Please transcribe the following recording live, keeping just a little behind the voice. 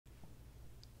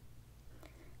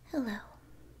Hello,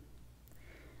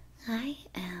 I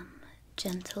am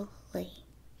Gently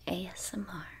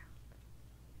ASMR,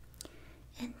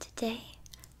 and today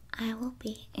I will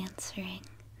be answering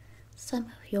some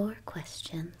of your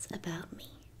questions about me.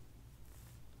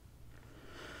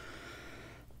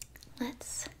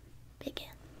 Let's begin.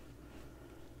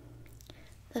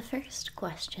 The first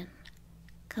question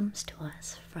comes to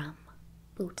us from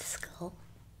Bootskull,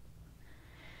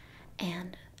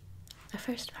 and the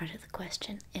first part of the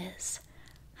question is,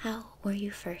 how were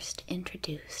you first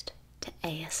introduced to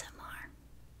ASMR?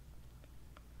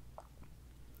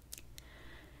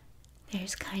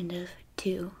 There's kind of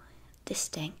two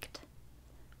distinct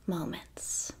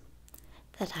moments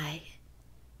that I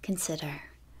consider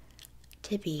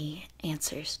to be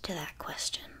answers to that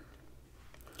question.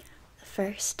 The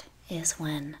first is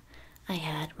when I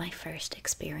had my first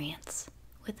experience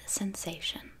with the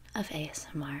sensation of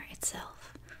ASMR itself.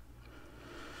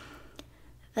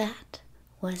 That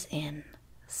was in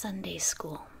Sunday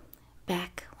school,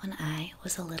 back when I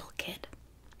was a little kid.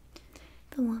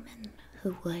 The woman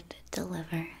who would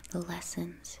deliver the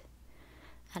lessons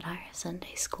at our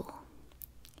Sunday school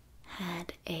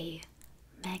had a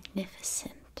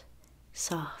magnificent,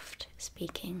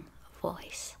 soft-speaking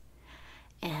voice,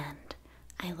 and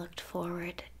I looked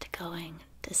forward to going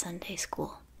to Sunday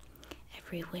school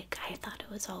every week. I thought it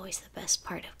was always the best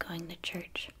part of going to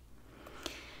church.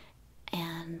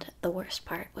 And the worst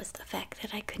part was the fact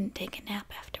that I couldn't take a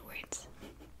nap afterwards.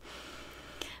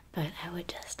 But I would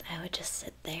just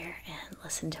sit there and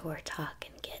listen to her talk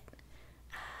and get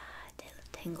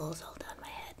tingles all down my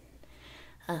head.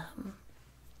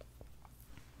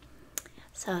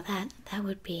 So that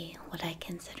would be what I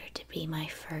consider to be my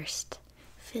first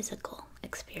physical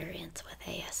experience with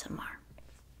ASMR.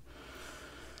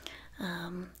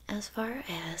 As far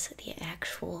as the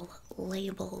actual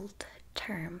labeled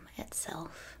term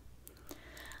itself,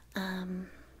 so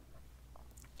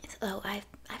I've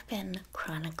been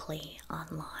chronically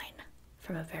online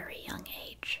from a very young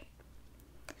age,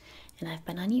 and I've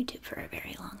been on YouTube for a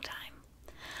very long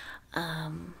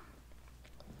time.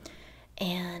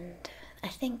 And I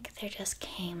think there just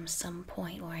came some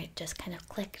point where it just kind of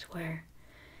clicked where,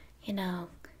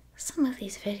 some of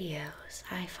these videos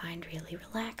I find really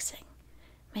relaxing.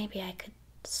 Maybe I could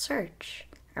search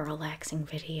a relaxing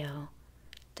video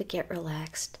to get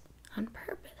relaxed on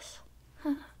purpose.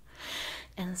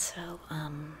 And so,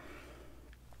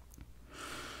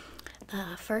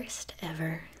 the first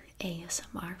ever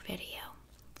ASMR video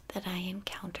that I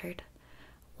encountered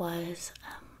was,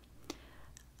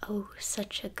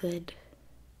 such a good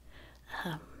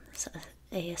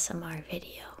ASMR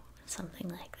video, something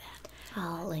like that.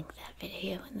 I'll link that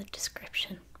video in the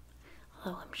description,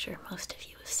 although I'm sure most of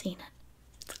you have seen it.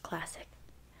 It's a classic.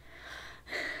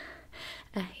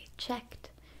 I checked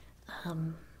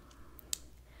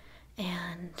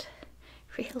and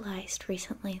realized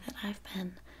recently that I've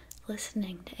been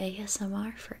listening to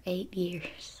ASMR for 8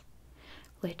 years,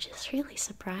 which is really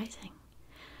surprising.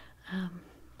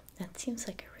 That seems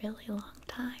like a really long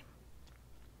time.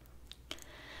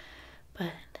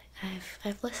 But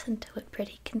I've listened to it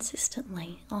pretty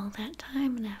consistently all that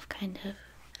time, and I've kind of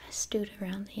stewed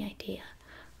around the idea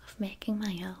of making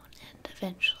my own, and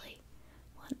eventually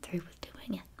went through with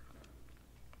doing it.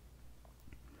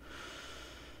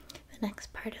 The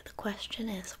next part of the question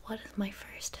is, what is my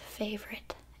first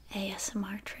favorite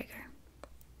ASMR trigger?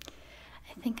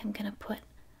 I think I'm gonna put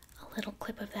a little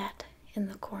clip of that in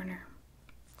the corner,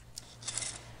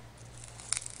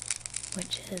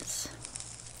 which is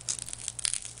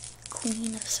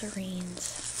Queen of Serene's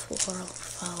Floral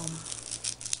Foam.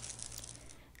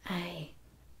 I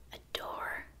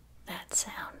adore that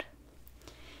sound.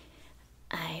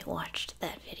 I watched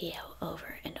that video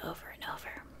over and over and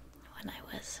over when I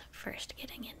was first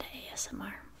getting into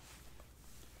ASMR.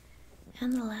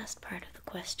 And the last part of the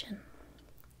question,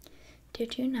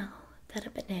 did you know that a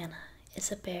banana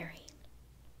is a berry?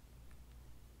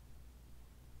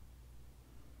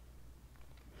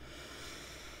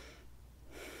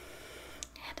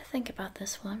 I had to think about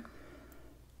this one,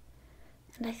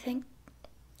 and I think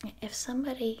if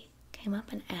somebody came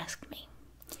up and asked me,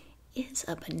 is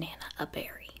a banana a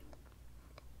berry?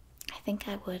 I think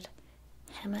I would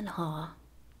hem and haw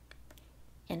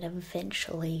and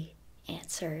eventually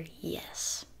answer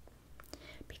yes,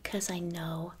 because I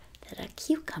know that a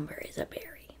cucumber is a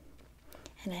berry,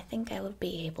 and I think I would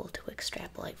be able to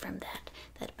extrapolate from that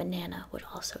banana would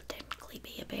also technically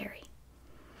be a berry.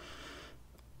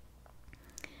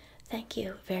 Thank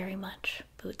you very much,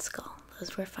 Bootskull.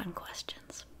 Those were fun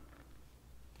questions.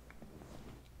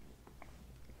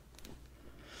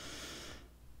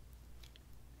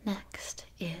 Next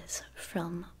is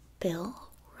from Bill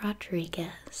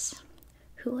Rodriguez,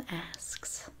 who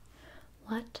asks,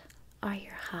 "What are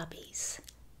your hobbies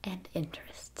and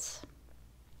interests?"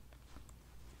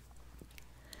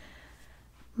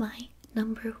 My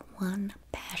number one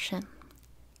passion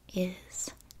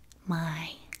is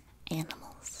my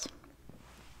animals.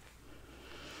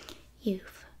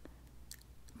 You've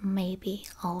maybe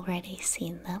already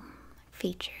seen them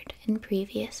featured in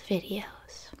previous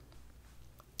videos,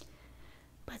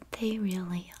 but they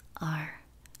really are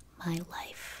my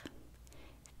life.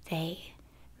 They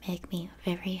make me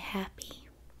very happy,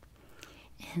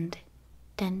 and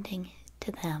tending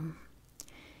to them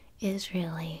is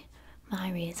really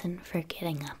my reason for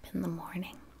getting up in the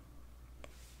morning.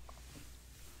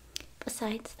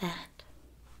 Besides that,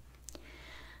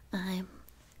 I'm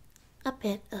a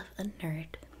bit of a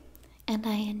nerd, and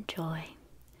I enjoy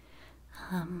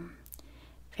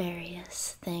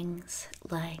various things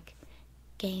like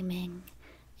gaming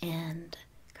and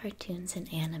cartoons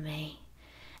and anime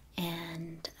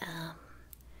and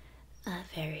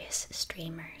various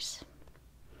streamers.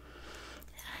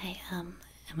 I am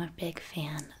a big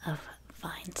fan of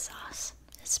Vine sauce,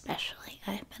 especially.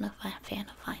 I've been a fan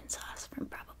of Vine sauce for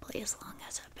probably as long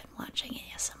as I've been watching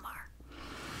ASMR.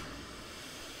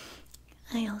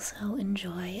 I also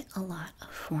enjoy a lot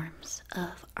of forms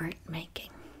of art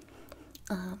making.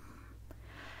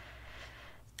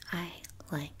 I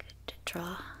like to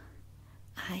draw.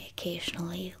 I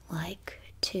occasionally like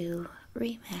to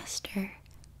remaster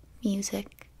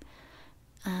music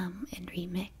and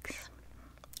remix.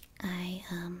 I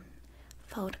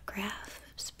photograph,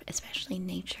 especially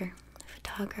nature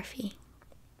photography.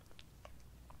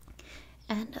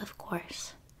 And of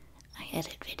course, I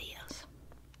edit videos.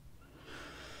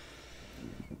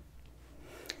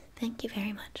 Thank you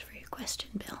very much for your question,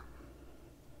 Bill.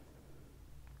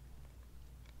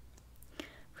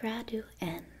 Radu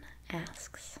N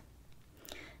asks,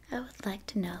 "I would like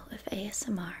to know if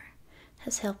ASMR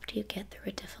has helped you get through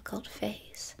a difficult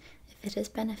phase, if it has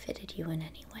benefited you in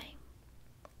any way."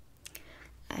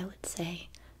 I would say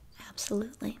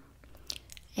absolutely.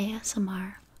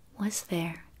 ASMR was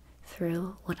there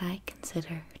through what I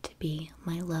consider to be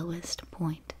my lowest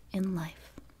point in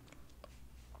life,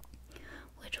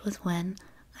 which was when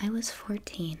I was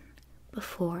 14,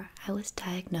 before I was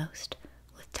diagnosed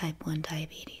with type 1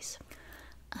 diabetes.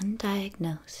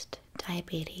 Undiagnosed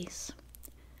diabetes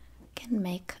can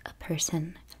make a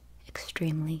person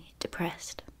extremely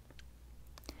depressed,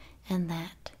 and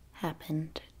that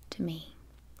happened to me.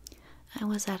 I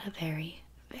was at a very,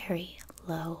 very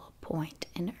low point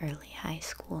in early high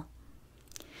school,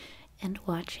 and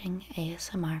watching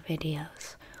ASMR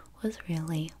videos was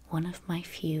really one of my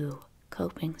few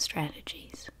coping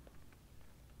strategies.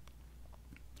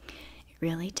 It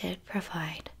really did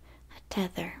provide a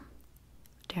tether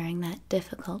during that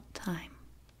difficult time,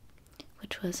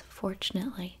 which was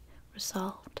fortunately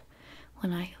resolved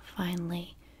when I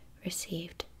finally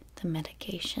received the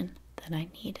medication that I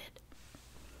needed.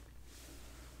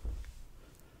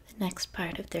 The next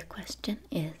part of their question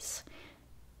is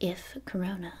if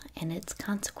Corona and its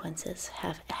consequences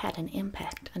have had an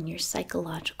impact on your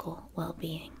psychological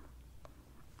well-being.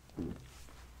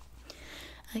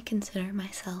 I consider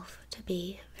myself to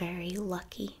be very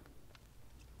lucky.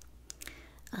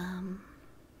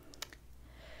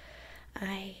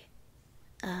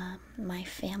 My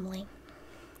family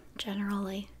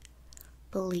generally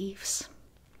believes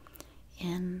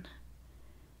in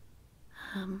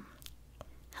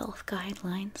health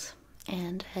guidelines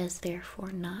and has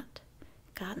therefore not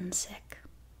gotten sick.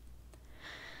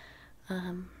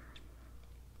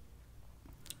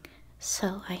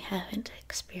 So I haven't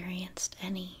experienced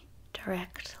any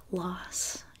direct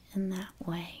loss in that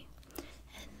way,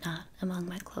 and not among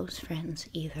my close friends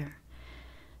either.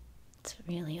 It's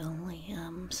really only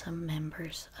some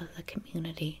members of the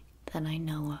community that I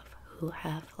know of who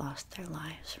have lost their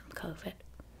lives from COVID,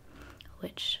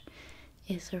 which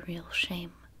is a real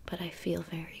shame, but I feel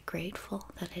very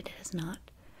grateful that it has not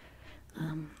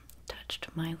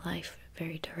touched my life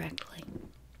very directly.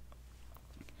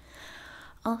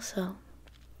 Also,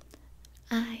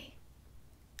 I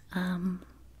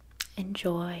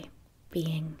enjoy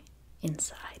being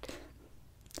inside.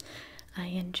 I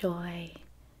enjoy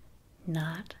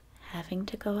not having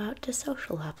to go out to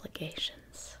social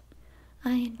obligations.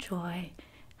 I enjoy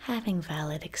having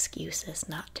valid excuses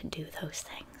not to do those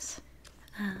things.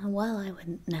 While I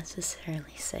wouldn't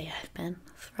necessarily say I've been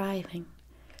thriving,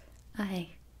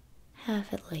 I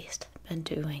have at least been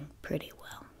doing pretty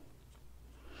well.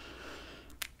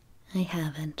 I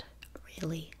haven't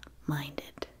really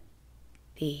minded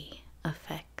the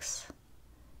effects,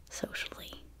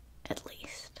 socially at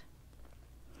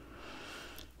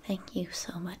thank you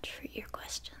so much for your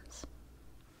questions.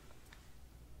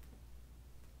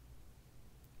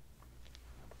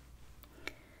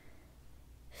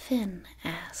 Finn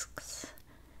asks,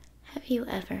 have you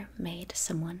ever made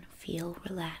someone feel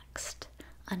relaxed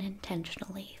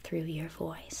unintentionally through your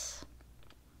voice?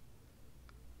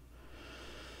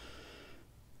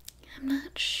 I'm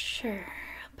not sure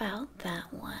about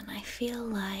that one. I feel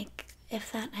like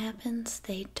if that happens,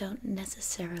 they don't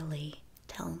necessarily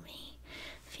tell me.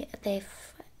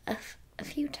 A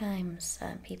few times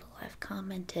people have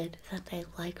commented that they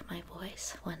like my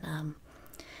voice. One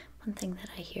thing that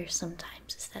I hear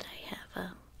sometimes is that I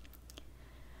have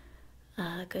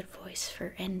a good voice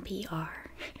for NPR,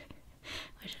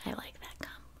 which I like that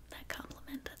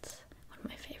compliment. That's one of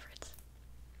my favorites.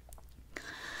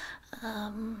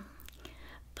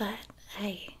 But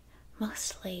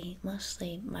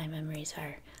mostly my memories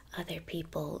are other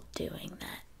people doing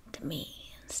that to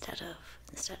me instead of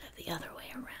the other way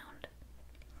around.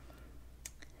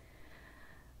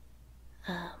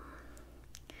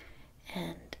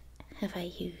 And have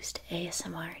I used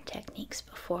ASMR techniques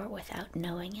before without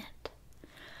knowing it?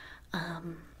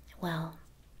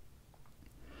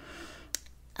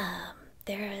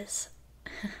 There is,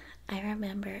 I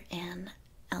remember in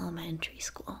elementary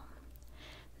school,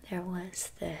 there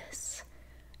was this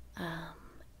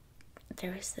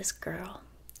girl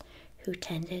who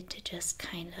tended to just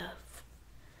kind of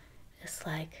just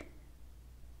like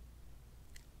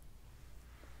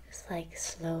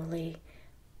slowly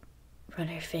run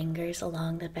her fingers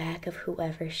along the back of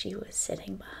whoever she was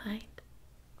sitting behind.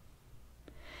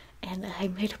 And I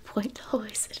made a point to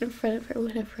always sit in front of her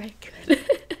whenever I could.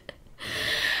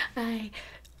 I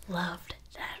loved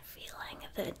that feeling.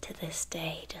 That to this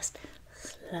day, just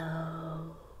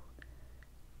slow,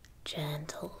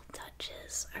 gentle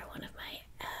touches are one of my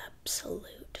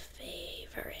absolute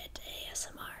favorite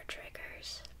ASMR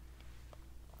triggers.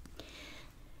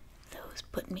 Those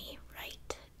put me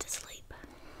right to sleep.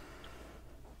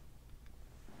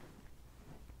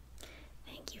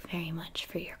 Thank you very much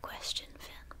for your question, Finn.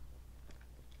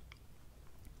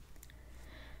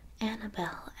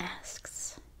 Annabelle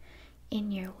asks,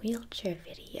 in your wheelchair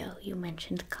video you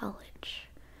mentioned college.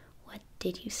 What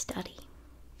did you study?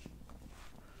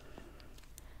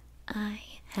 I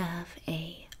have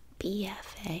a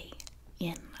BFA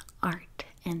in art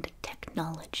and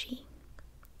technology,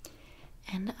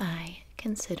 and I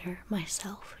consider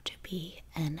myself to be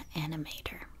an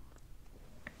animator.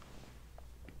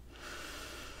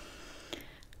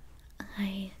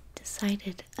 I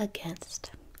decided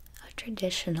against a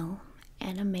traditional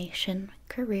animation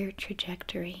career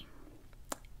trajectory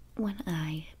when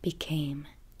I became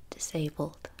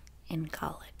disabled in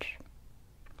college.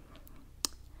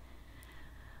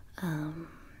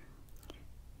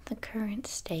 The current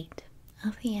state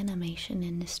of the animation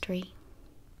industry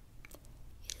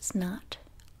is not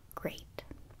great.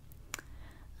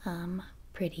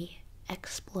 Pretty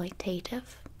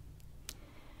exploitative.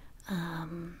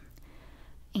 And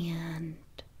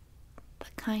the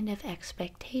kind of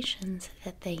expectations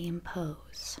that they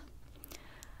impose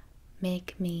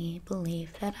make me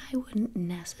believe that I wouldn't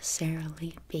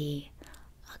necessarily be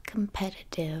a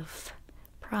competitive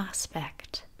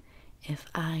prospect if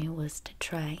I was to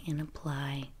try and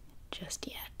apply just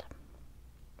yet.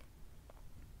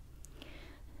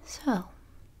 So,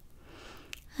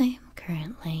 I am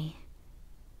currently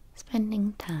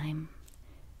spending time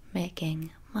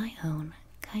making my own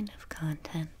kind of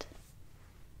content,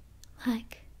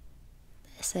 like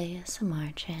this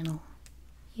ASMR channel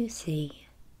you see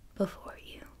before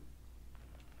you.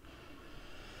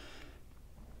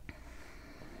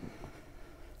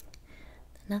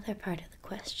 Another part of the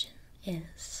question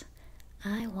is,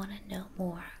 I want to know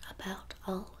more about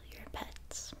all your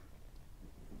pets.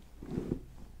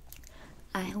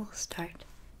 I will start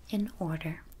in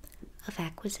order of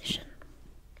acquisition.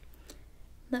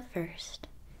 The first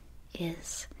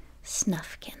is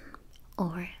Snuffkin,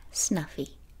 or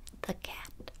Snuffy the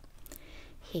cat.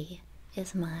 He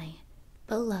is my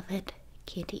beloved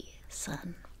kitty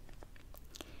son.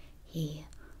 He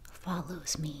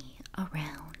follows me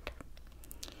around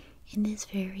and is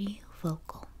very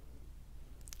vocal.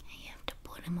 I have to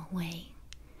put him away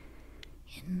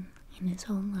in his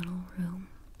own little room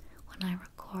when I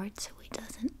record so he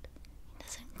doesn't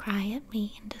cry at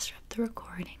me and disrupt the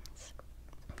recordings.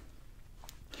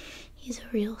 He's a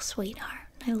real sweetheart.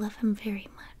 I love him very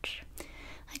much.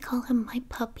 I call him my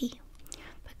puppy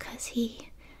because he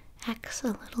acts a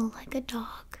little like a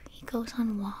dog. He goes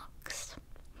on walks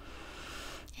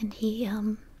and he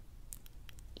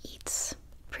eats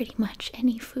pretty much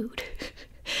any food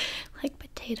like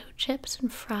potatoes potato chips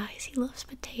and fries. He loves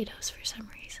potatoes for some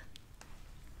reason.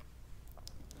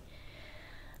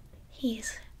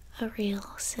 He's a real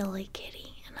silly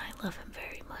kitty, and I love him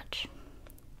very much.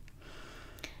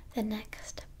 The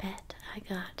next pet I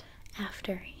got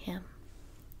after him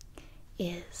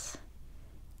is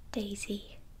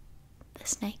Daisy the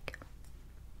snake.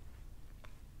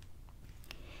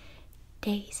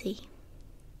 Daisy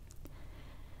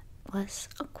was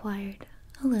acquired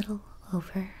a little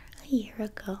over a year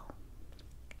ago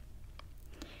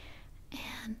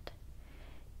and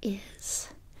is,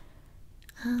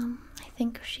 I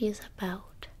think she is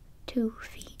about 2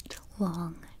 feet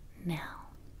long now.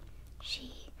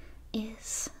 She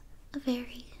is a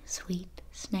very sweet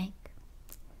snake,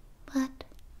 but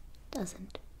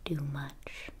doesn't do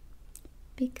much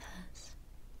because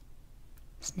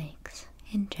snakes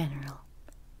in general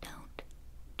don't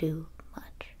do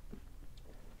much.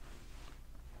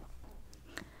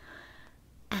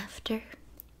 After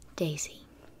Daisy,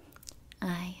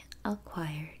 I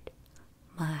acquired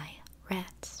my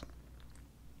rats.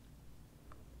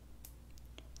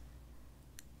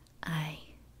 I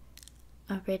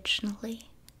originally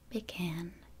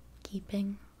began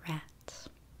keeping rats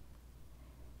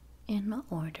in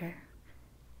order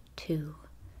to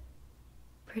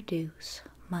produce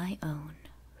my own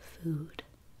food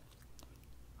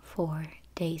for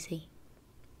Daisy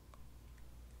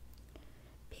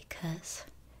because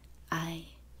I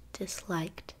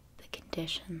disliked the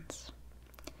conditions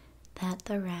that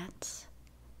the rats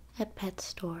at pet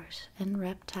stores and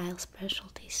reptile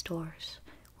specialty stores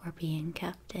were being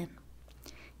kept in,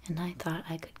 and I thought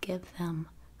I could give them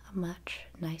a much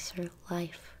nicer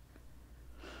life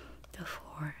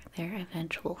before their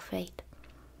eventual fate.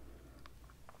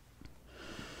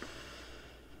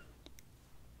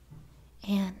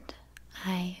 And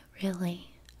I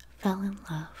really fell in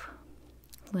love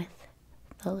with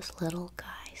those little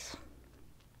guys.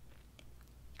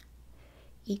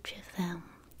 Each of them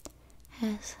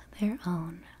has their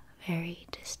own very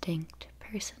distinct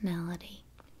personality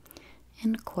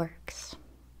and quirks.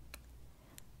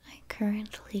 I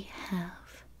currently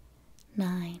have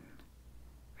 9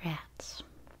 rats.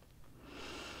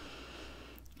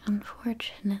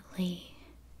 Unfortunately,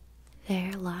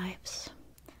 their lives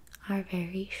are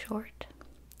very short,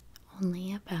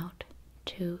 only about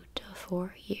 2 to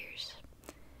 4 years,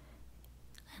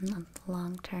 and on the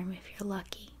long term if you're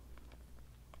lucky.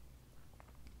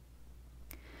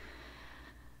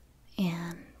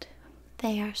 And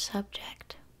they are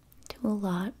subject to a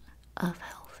lot of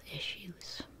health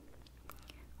issues,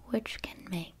 which can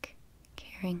make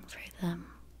caring for them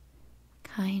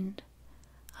kind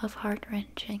of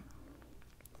heart-wrenching.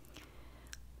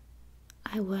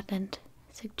 I wouldn't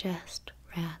suggest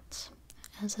rats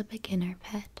as a beginner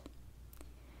pet.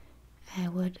 I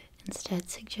would instead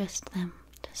suggest them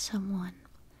to someone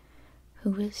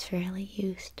who is fairly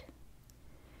used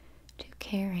to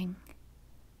caring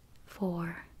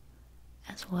for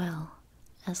as well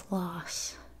as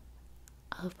loss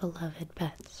of beloved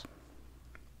pets.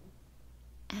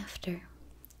 After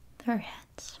the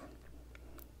rats,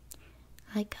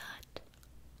 I got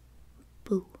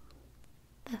Boo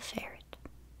the ferret.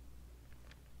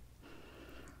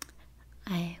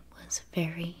 I was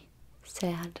very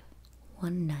sad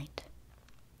one night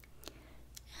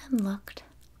and looked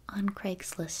on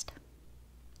Craigslist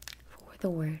for the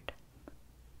word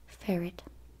ferret,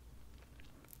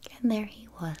 and there he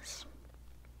was,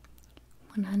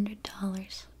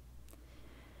 $100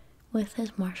 with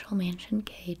his Marshall Mansion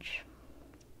cage.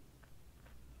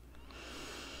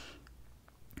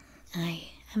 I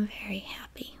am very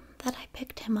happy that I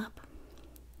picked him up.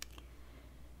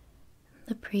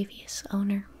 The previous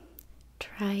owner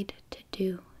tried to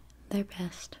do their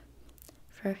best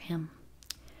for him,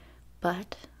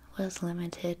 but was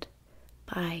limited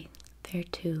by their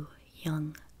 2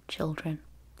 young children,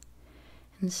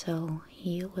 and so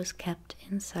he was kept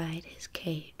inside his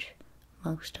cage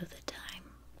most of the time.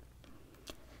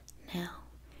 Now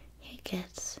he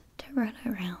gets to run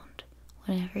around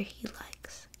whenever he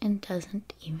likes and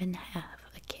doesn't even have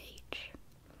a cage.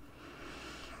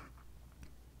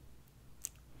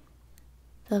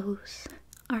 Those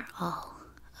are all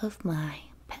of my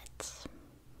pets.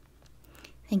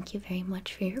 Thank you very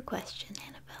much for your question,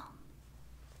 Annabelle.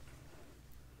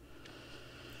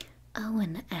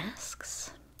 Owen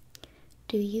asks,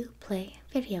 do you play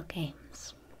video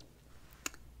games?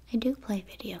 I do play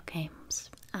video games.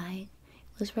 I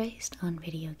was raised on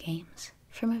video games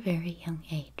from a very young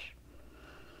age.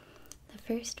 The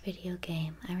first video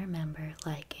game I remember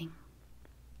liking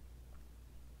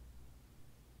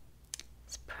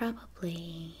is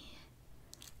probably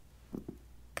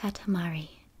Katamari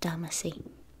Damacy.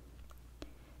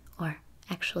 Or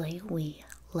actually, we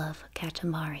love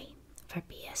Katamari for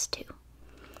PS2.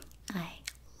 I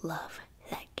love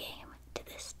that game to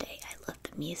this day. I love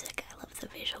the music, I love the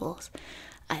visuals,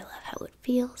 I love how it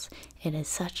feels. It is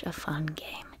such a fun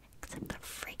game. Except the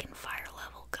freaking fire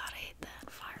level. God, I hate that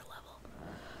fire level.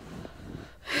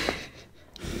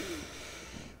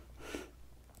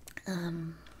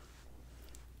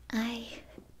 I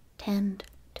tend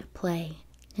to play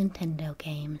Nintendo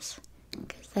games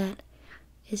because that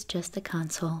is just the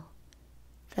console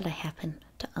that I happen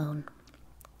to own.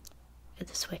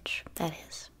 The Switch, that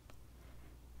is.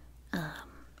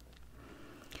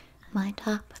 My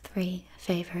top 3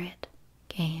 favorite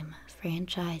game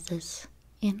franchises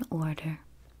in order.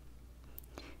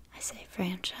 I say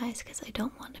franchise because I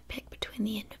don't want to pick between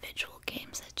the individual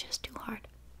games, that's just too hard.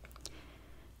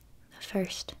 The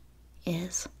first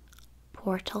is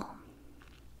Portal.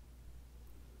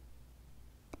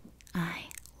 I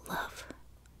love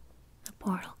the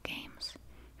Portal games,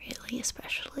 really,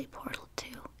 especially Portal 2.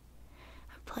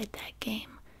 I've played that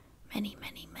game many,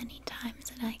 many, many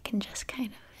times, and I can just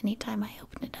kind of, anytime I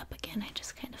open it up again, I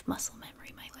just kind of muscle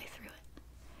memory my way through it.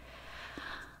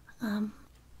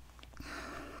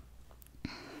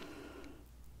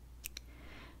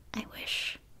 I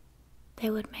wish they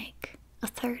would make a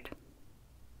third,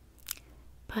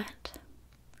 but,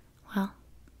 well,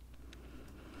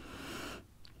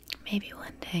 maybe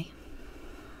one day.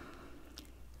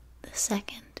 The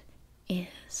second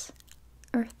is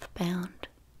Earthbound,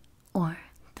 or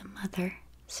the Mother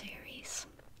series,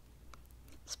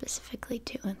 specifically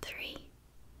 2 and 3.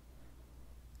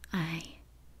 I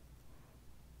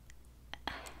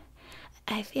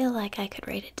feel like I could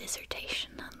write a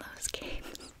dissertation on those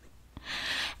games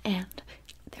and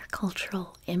their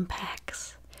cultural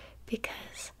impacts,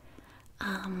 because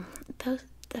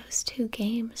those 2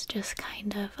 games just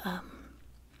kind of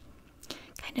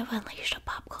unleashed a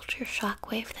pop culture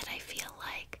shockwave that I feel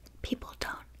like people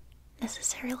don't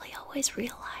necessarily always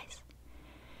realize,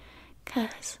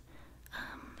 because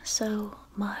so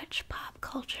much pop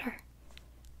culture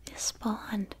is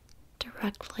spawned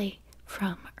directly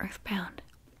from Earthbound,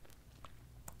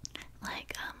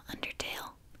 like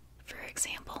Undertale, for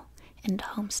example, and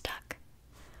Homestuck.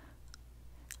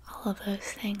 All of those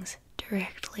things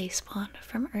directly spawned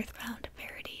from Earthbound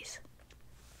parodies.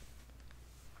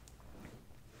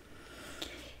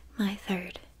 My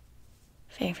third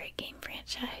favorite game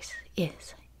franchise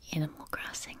is Animal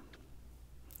Crossing.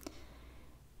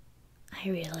 I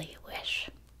really wish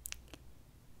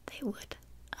they would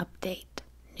update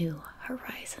New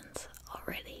Horizons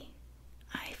already.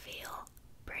 I feel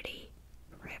pretty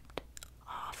ripped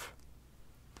off.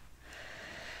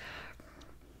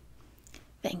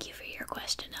 Thank you for your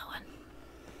question, Owen.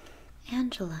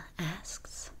 Angela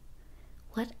asks,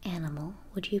 what animal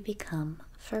would you become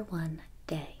for one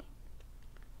day?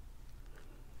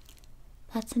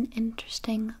 That's an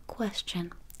interesting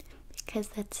question, because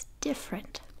that's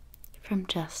different from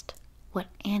just what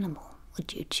animal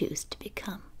would you choose to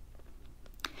become.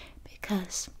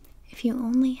 Because if you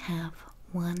only have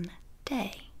one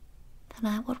day,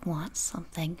 then I would want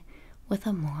something with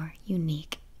a more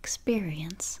unique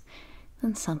experience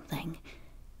than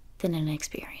an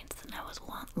experience that I would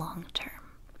want long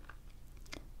term.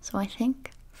 So I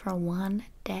think for one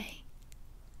day,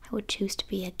 I would choose to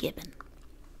be a gibbon,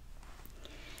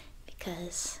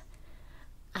 because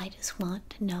I just want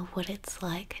to know what it's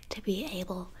like to be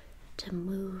able to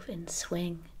move and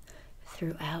swing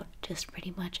throughout just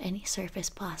pretty much any surface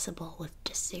possible with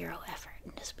just 0 effort,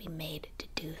 and just be made to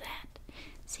do that.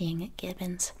 Seeing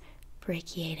gibbons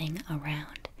brachiating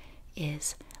around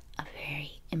is a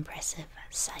very impressive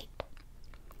sight.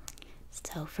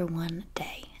 So for one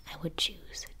day, I would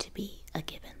choose to be a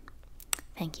gibbon.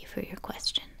 Thank you for your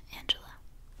question, Angela.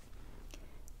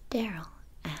 Daryl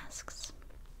asks,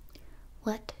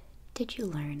 what did you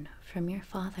learn from your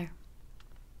father?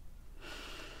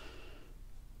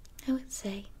 I would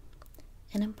say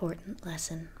an important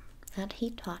lesson that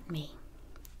he taught me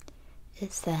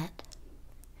is that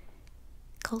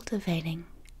cultivating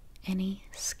any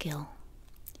skill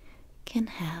can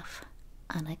have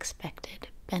unexpected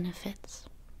benefits,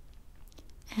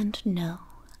 and no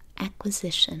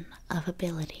acquisition of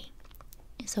ability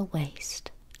is a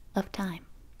waste of time.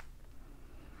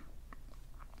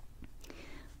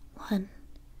 One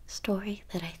story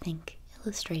that I think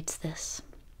illustrates this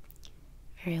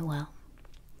very well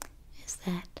is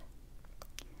that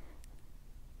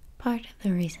part of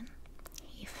the reason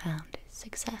he found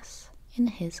success in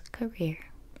his career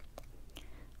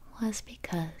was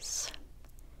because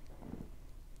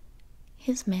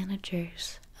his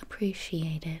managers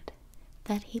appreciated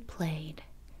that he played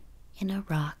in a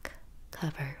rock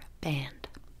cover band.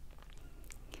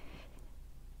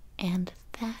 And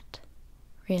that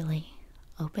really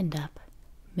opened up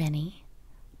many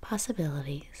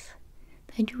possibilities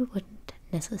that you wouldn't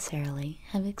necessarily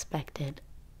have expected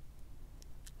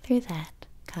through that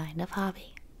kind of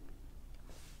hobby.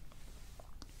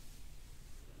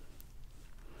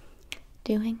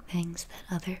 Doing things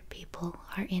that other people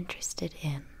are interested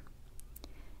in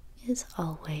is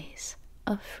always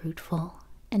a fruitful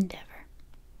endeavor.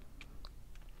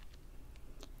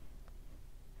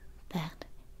 That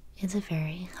is a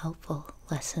very helpful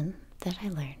lesson that I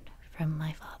learned from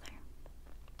my father.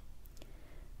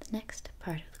 The next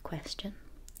part of the question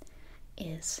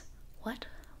is, what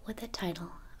would the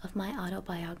title of my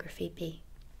autobiography be?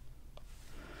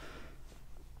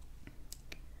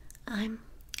 I'm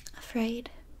afraid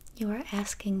you are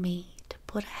asking me to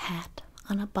put a hat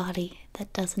on a body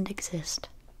that doesn't exist.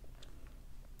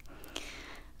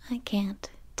 I can't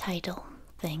title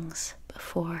things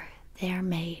before they are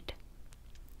made,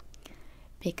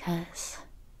 because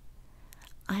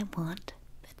I want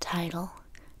the title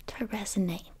to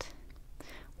resonate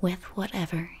with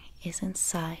whatever is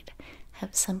inside,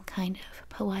 have some kind of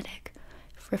poetic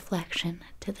reflection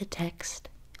to the text,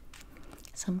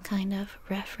 some kind of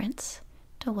reference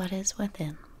to what is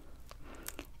within.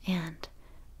 And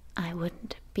I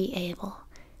wouldn't be able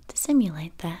to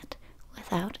simulate that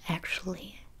without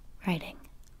actually writing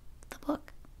the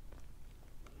book.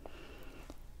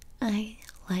 I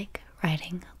like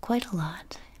writing quite a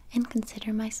lot and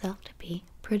consider myself to be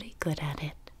pretty good at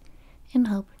it, and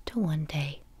hope to one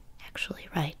day actually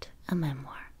write a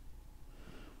memoir.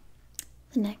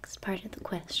 The next part of the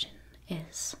question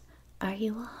is, are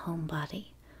you a homebody,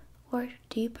 or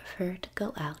do you prefer to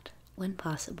go out when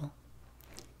possible?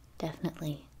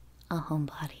 Definitely a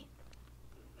homebody.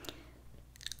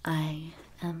 I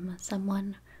am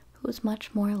someone who is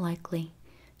much more likely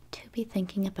to be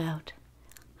thinking about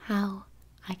how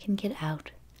I can get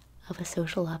out of a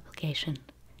social obligation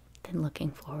than looking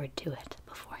forward to it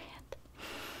beforehand.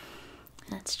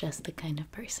 That's just the kind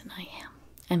of person I am.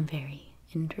 I'm very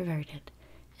introverted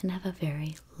and have a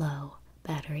very low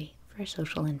battery for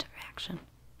social interaction.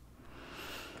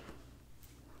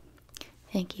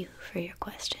 Thank you for your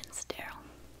questions, Daryl.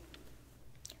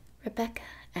 Rebecca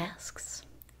asks,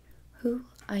 who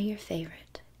are your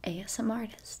favorite ASMR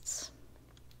artists?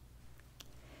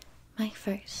 My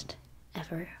first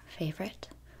ever favorite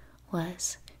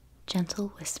was Gentle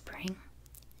Whispering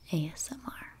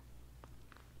ASMR.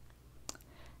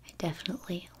 I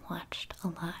definitely watched a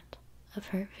lot of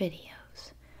her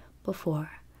videos before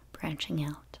branching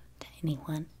out to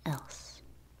anyone else.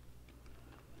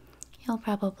 You'll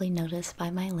probably notice by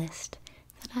my list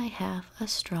that I have a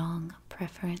strong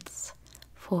preference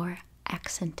for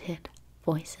accented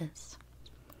voices.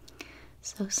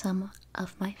 So some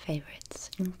of my favorites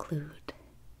include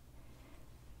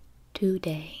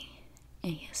Today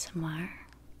ASMR,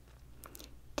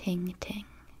 Ting Ting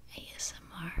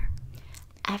ASMR,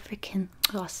 African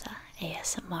Rosa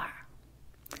ASMR,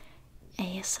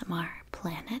 ASMR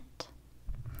Planet,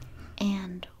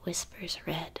 and Whispers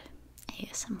Red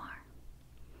ASMR.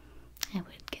 I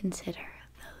would consider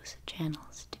those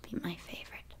channels to be my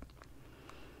favorite.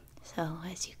 So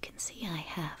as you can see, I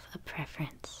have a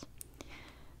preference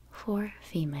for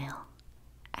female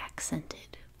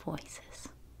accented voices.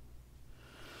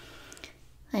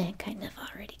 I kind of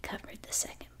already covered the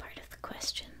second part of the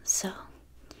question. So,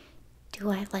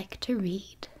 do I like to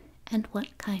read, and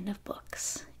what kind of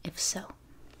books, if so?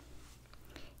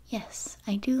 Yes,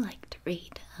 I do like to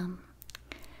read.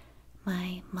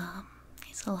 My mom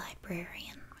is a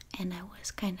librarian, and I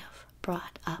was kind of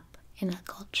brought up in a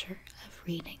culture of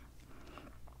reading.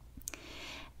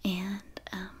 And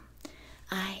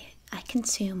I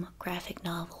consume graphic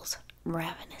novels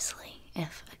ravenously.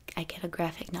 If I get a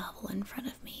graphic novel in front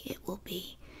of me, it will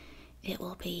be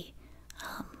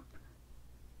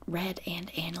read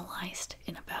and analyzed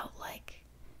in about like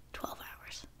 12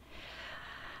 hours.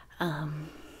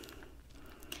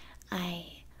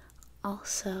 I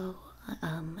also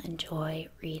enjoy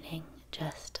reading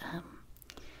just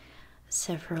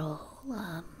several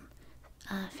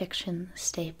fiction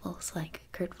staples like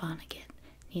Kurt Vonnegut,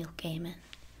 Neil Gaiman,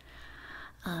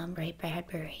 Ray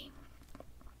Bradbury.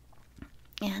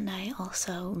 And I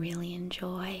also really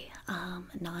enjoy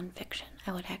nonfiction.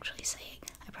 I would actually say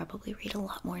I probably read a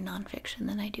lot more nonfiction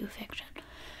than I do fiction.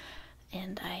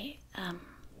 And I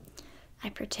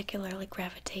particularly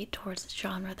gravitate towards the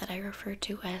genre that I refer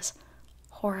to as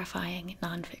horrifying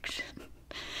nonfiction.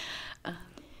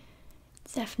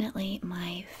 It's definitely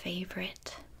my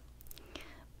favorite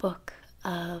book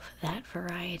of that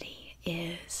variety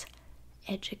is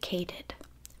Educated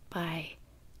by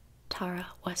Tara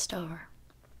Westover,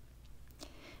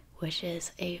 which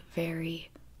is a very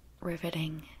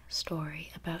riveting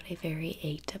story about a very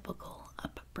atypical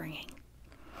upbringing.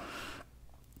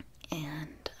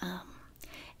 And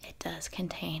it does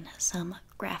contain some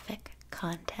graphic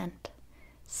content,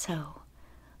 so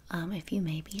if you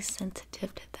may be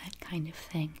sensitive to that kind of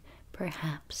thing,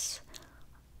 perhaps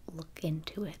look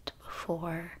into it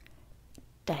before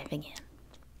diving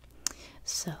in.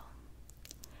 So,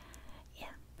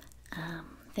 yeah,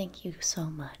 thank you so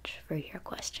much for your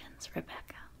questions,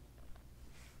 Rebecca.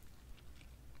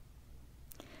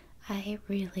 I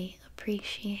really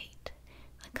appreciate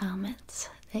the comments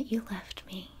that you left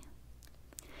me,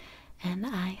 and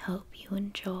I hope you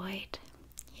enjoyed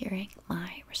hearing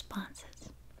my responses.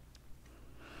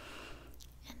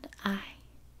 And I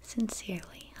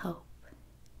sincerely hope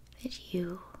that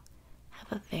you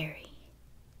have a very,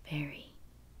 very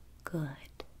good